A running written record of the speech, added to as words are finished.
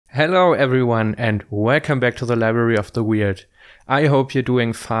Hello everyone and welcome back to the Library of the Weird. I hope you're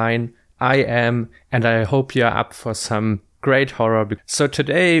doing fine. I am, and I hope you're up for some great horror. So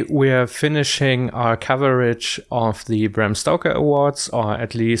today we're finishing our coverage of the Bram Stoker Awards, or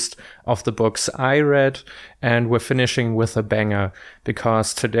at least of the books I read, and we're finishing with a banger,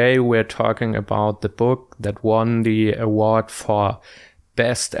 because today we're talking about the book that won the award for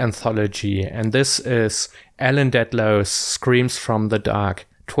Best Anthology, and this is Ellen Datlow's Screams from the Dark,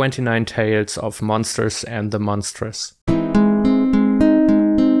 29 Tales of Monsters and the Monstrous.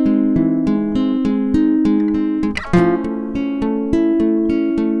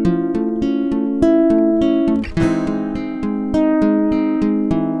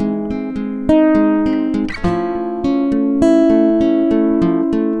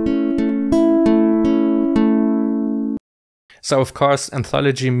 So of course,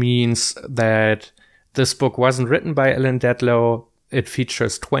 anthology means that this book wasn't written by Ellen Datlow. It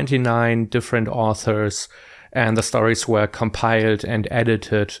features 29 different authors, and the stories were compiled and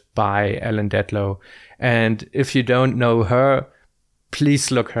edited by Ellen Datlow. And if you don't know her, please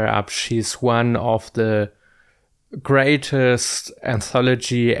look her up. She's one of the greatest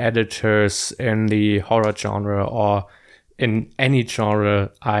anthology editors in the horror genre, or in any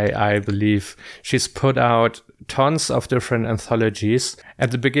genre, I believe. She's put out tons of different anthologies.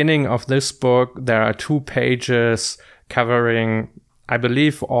 At the beginning of this book, there are 2 pages covering, I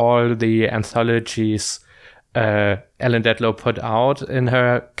believe, all the anthologies Ellen Datlow put out in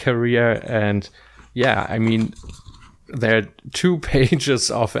her career. And yeah, I mean, there are 2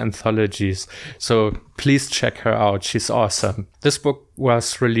 pages of anthologies, so please check her out. She's awesome. This book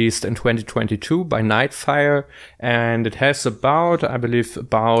was released in 2022 by Nightfire, and it has about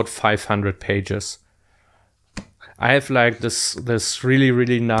 500 pages. I have like this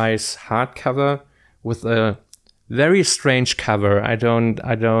really nice hardcover with a very strange cover. I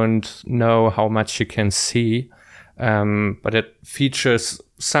don't know how much you can see, but it features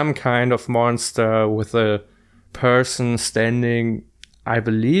some kind of monster with a person standing, I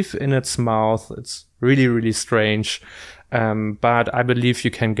believe, in its mouth. It's really strange, but I believe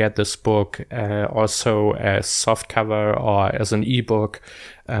you can get this book also as softcover or as an ebook,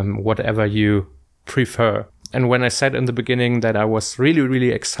 whatever you prefer. And when I said in the beginning that I was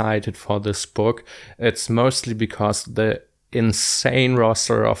really excited for this book, it's mostly because the insane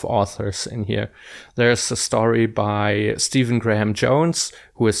roster of authors in here. There's a story by Stephen Graham Jones,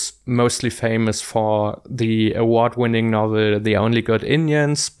 who is mostly famous for the award-winning novel The Only Good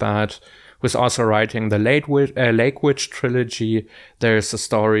Indians, but who's also writing the Lake Witch trilogy. There's a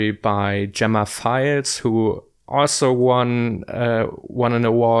story by Gemma Files, who also won an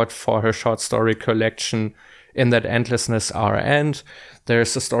award for her short story collection In That Endlessness Our End.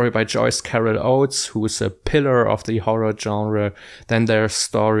 There's a story by Joyce Carol Oats, who's a pillar of the horror genre. Then there's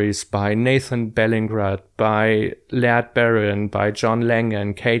stories by Nathan Ballingrud, by Laird Barron, by John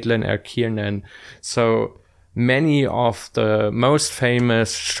Langan, Caitlin R. Kiernan. So many of the most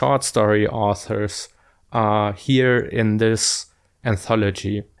famous short story authors are here in this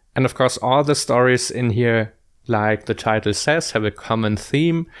anthology. And of course, all the stories in here, like the title says, have a common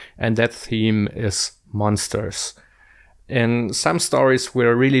theme, and that theme is monsters. In some stories,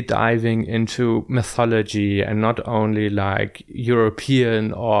 we're really diving into mythology, and not only like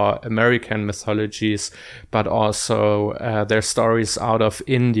European or American mythologies, but also there's stories out of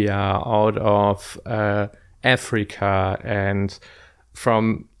India, out of Africa, and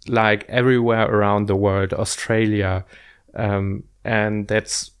from like everywhere around the world, Australia. And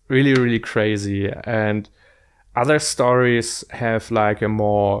that's really crazy. And other stories have like a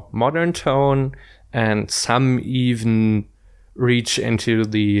more modern tone, and some even reach into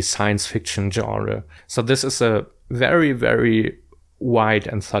the science fiction genre. So this is a very wide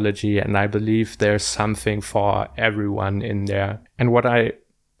anthology, and I believe there's something for everyone in there. And what I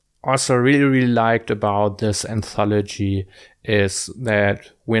also really liked about this anthology is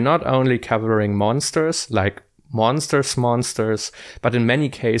that we're not only covering monsters, like monsters, but in many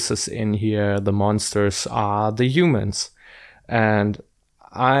cases in here, the monsters are the humans. And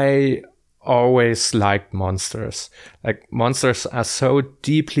I always liked monsters. Like, monsters are so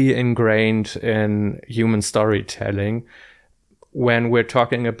deeply ingrained in human storytelling. When we're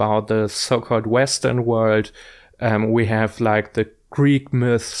talking about the so-called Western world, we have like the Greek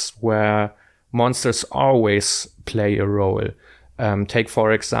myths where monsters always play a role. Take,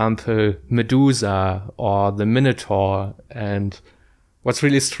 for example, Medusa or the Minotaur. And what's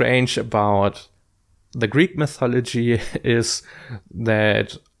really strange about the Greek mythology is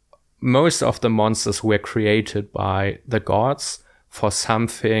that most of the monsters were created by the gods for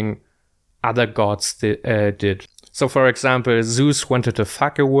something other gods did. So, for example, Zeus wanted to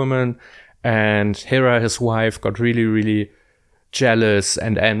fuck a woman, and Hera, his wife, got really, really jealous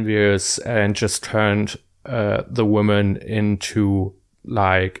and envious and just turned the woman into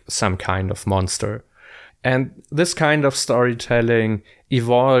like some kind of monster. And this kind of storytelling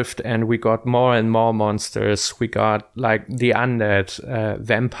evolved, and we got more and more monsters. We got like the undead,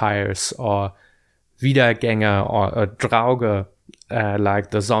 vampires, or Wiedergänger, or Drauge,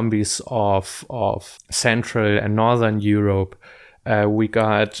 like the zombies of Central and Northern Europe. We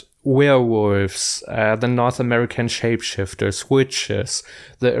got werewolves, the North American shapeshifters, witches,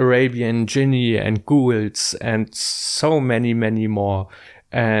 the Arabian jinni and ghouls, and so many, many more.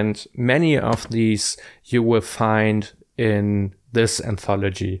 And many of these you will find in this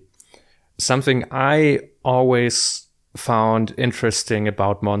anthology. Something I always found interesting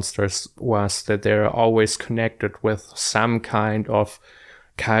about monsters was that they're always connected with some kind of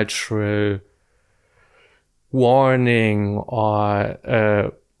cultural warning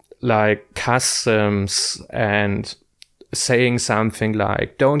or like customs, and saying something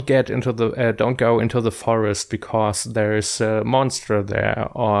like, don't go into the forest because there's a monster there,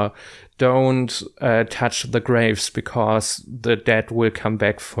 or don't touch the graves because the dead will come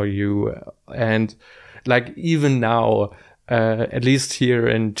back for you. And like even now, at least here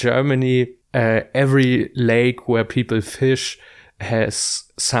in Germany, every lake where people fish has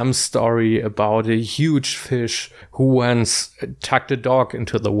some story about a huge fish who once tucked a dog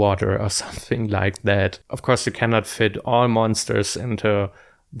into the water or something like that. Of course, you cannot fit all monsters into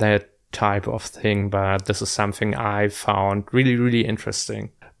that type of thing, but this is something I found really, really interesting.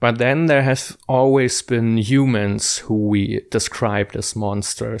 But then there have always been humans who we described as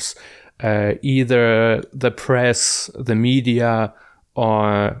monsters. Either the press, the media,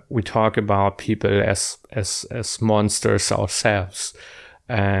 or we talk about people as monsters ourselves.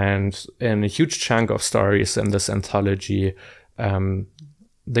 And in a huge chunk of stories in this anthology, the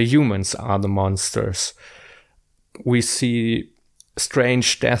humans are the monsters. We see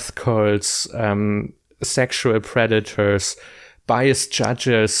strange death cults, sexual predators, biased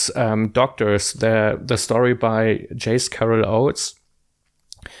judges, doctors. The story by Joyce Carol Oats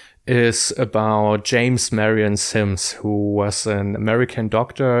is about James Marion Sims, who was an American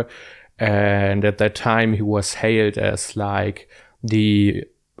doctor, and at that time he was hailed as like the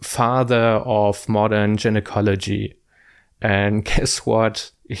father of modern gynecology. And guess what?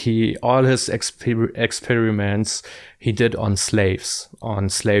 All his experiments he did on slaves, on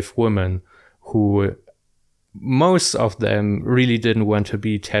slave women, who most of them really didn't want to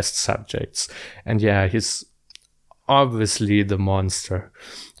be test subjects. And yeah, he's obviously the monster.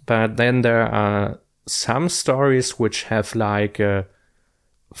 But then there are some stories which have like a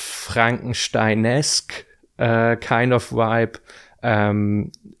Frankenstein-esque kind of vibe.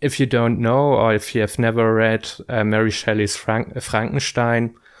 If you don't know, or if you have never read Mary Shelley's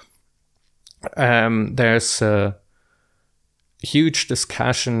Frankenstein, there's a huge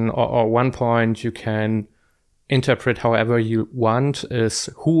discussion, or one point you can interpret however you want, is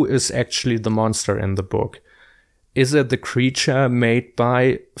who is actually the monster in the book. Is it the creature made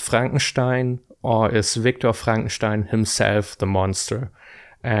by Frankenstein, or is Victor Frankenstein himself the monster?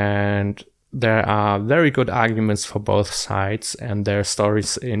 And there are very good arguments for both sides, and there are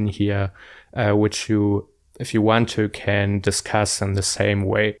stories in here which you, if you want to, can discuss in the same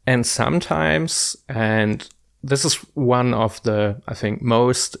way. And sometimes, and this is one of the, I think,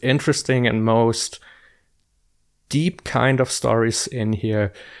 most interesting and most deep kind of stories in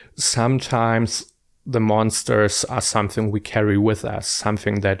here, sometimes the monsters are something we carry with us,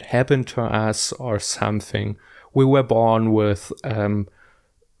 something that happened to us, or something we were born with,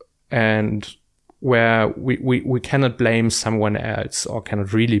 and where we cannot blame someone else, or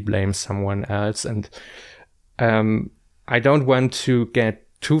cannot really blame someone else. And I don't want to get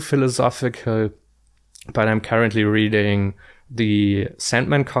too philosophical, but I'm currently reading the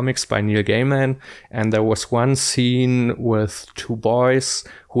Sandman comics by Neil Gaiman, and there was one scene with two boys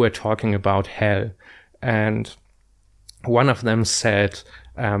who were talking about hell. And one of them said,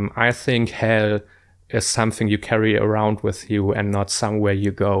 I think hell is something you carry around with you and not somewhere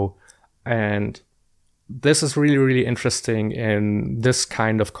you go. And this is really, really interesting in this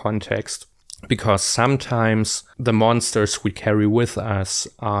kind of context, because sometimes the monsters we carry with us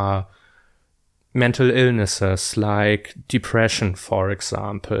are mental illnesses like depression, for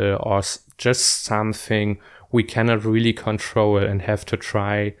example, or just something we cannot really control and have to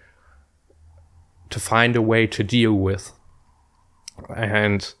try to find a way to deal with.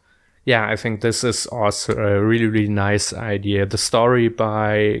 And yeah, I think this is also a really, really nice idea. The story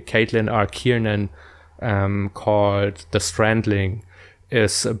by Caitlin R. Kiernan called The Strandling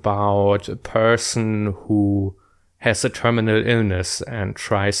is about a person who has a terminal illness and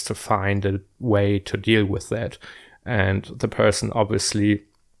tries to find a way to deal with that. And the person obviously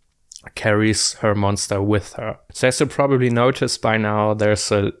carries her monster with her. So as you probably noticed by now,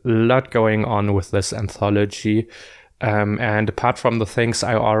 there's a lot going on with this anthology. And apart from the things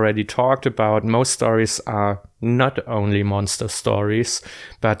I already talked about, most stories are not only monster stories,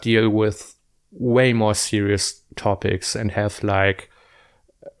 but deal with way more serious topics and have like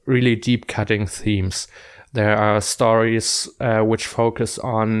really deep cutting themes. There are stories which focus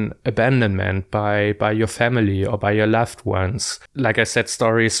on abandonment by your family or by your loved ones. Like I said,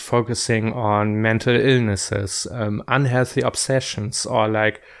 stories focusing on mental illnesses, unhealthy obsessions, or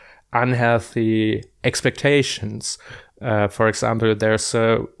like unhealthy expectations. For example, there's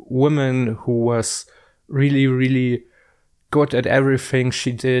a woman who was really, really good at everything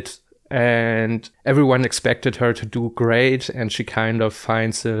she did, and everyone expected her to do great, and she kind of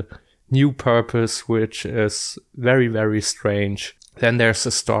finds a new purpose, which is very, very strange. Then there's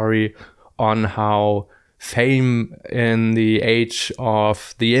a story on how fame in the age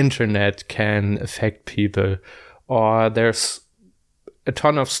of the internet can affect people. Or there's a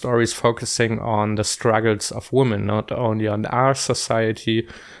ton of stories focusing on the struggles of women, not only on our society,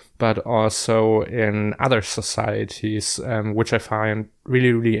 but also in other societies, which I find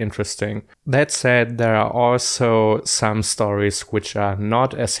really, really interesting. That said, there are also some stories which are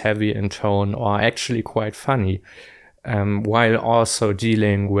not as heavy in tone or actually quite funny, while also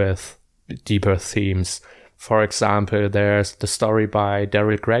dealing with deeper themes. For example, there's the story by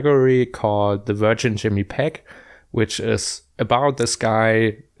Daryl Gregory called The Virgin Jimmy Pegg, which is about this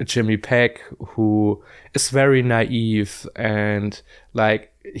guy, Jimmy Pegg, who is very naive and like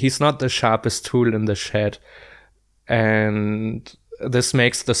he's not the sharpest tool in the shed. And this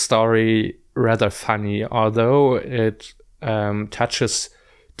makes the story rather funny, although it touches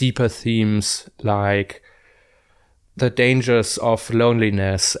deeper themes like the dangers of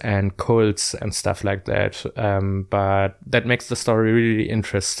loneliness and cults and stuff like that. But that makes the story really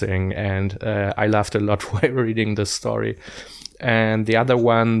interesting, and I laughed a lot while reading this story. And the other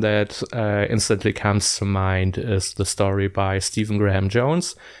one that instantly comes to mind is the story by Stephen Graham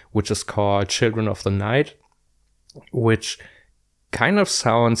Jones, which is called Children of the Night, which kind of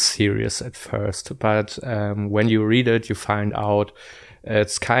sounds serious at first, but when you read it, you find out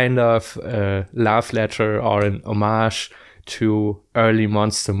it's kind of a love letter or an homage to early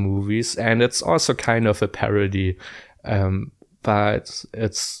monster movies, and it's also kind of a parody, but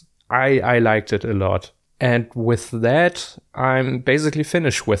I liked it a lot. And with that, I'm basically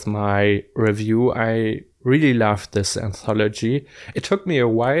finished with my review. I really loved this anthology. It took me a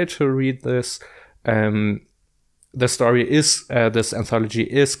while to read this. The story is, this anthology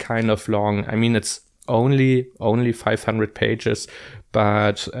is kind of long. I mean, it's only 500 pages,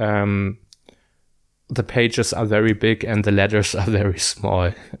 but the pages are very big and the letters are very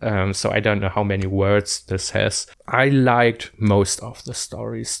small. So I don't know how many words this has. I liked most of the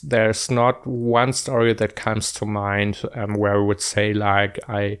stories. There's not one story that comes to mind where I would say like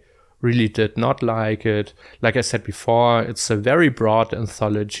I really did not like it. Like I said before, it's a very broad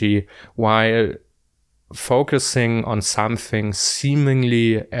anthology while focusing on something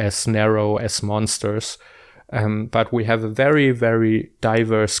seemingly as narrow as Monstrous. But we have a very, very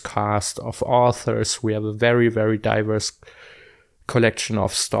diverse cast of authors. We have a very, very diverse collection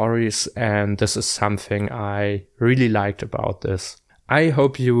of stories. And this is something I really liked about this. I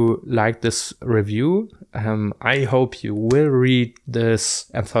hope you liked this review. I hope you will read this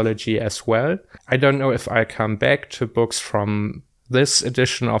anthology as well. I don't know if I come back to books from this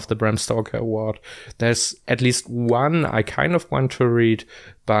edition of the Bram Stoker Award. There's at least one I kind of want to read,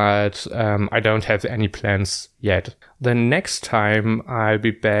 but I don't have any plans yet. The next time I'll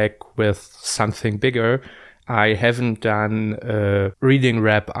be back with something bigger. I haven't done a reading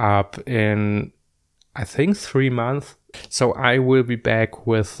wrap up in, I think, 3 months. So I will be back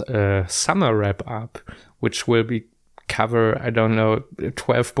with a summer wrap up, which will be cover, I don't know,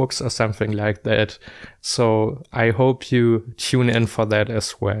 12 books or something like that. So I hope you tune in for that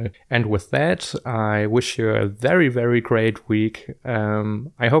as well. And with that, I wish you a very, very great week.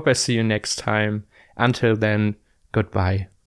 I hope I see you next time. Until then, goodbye.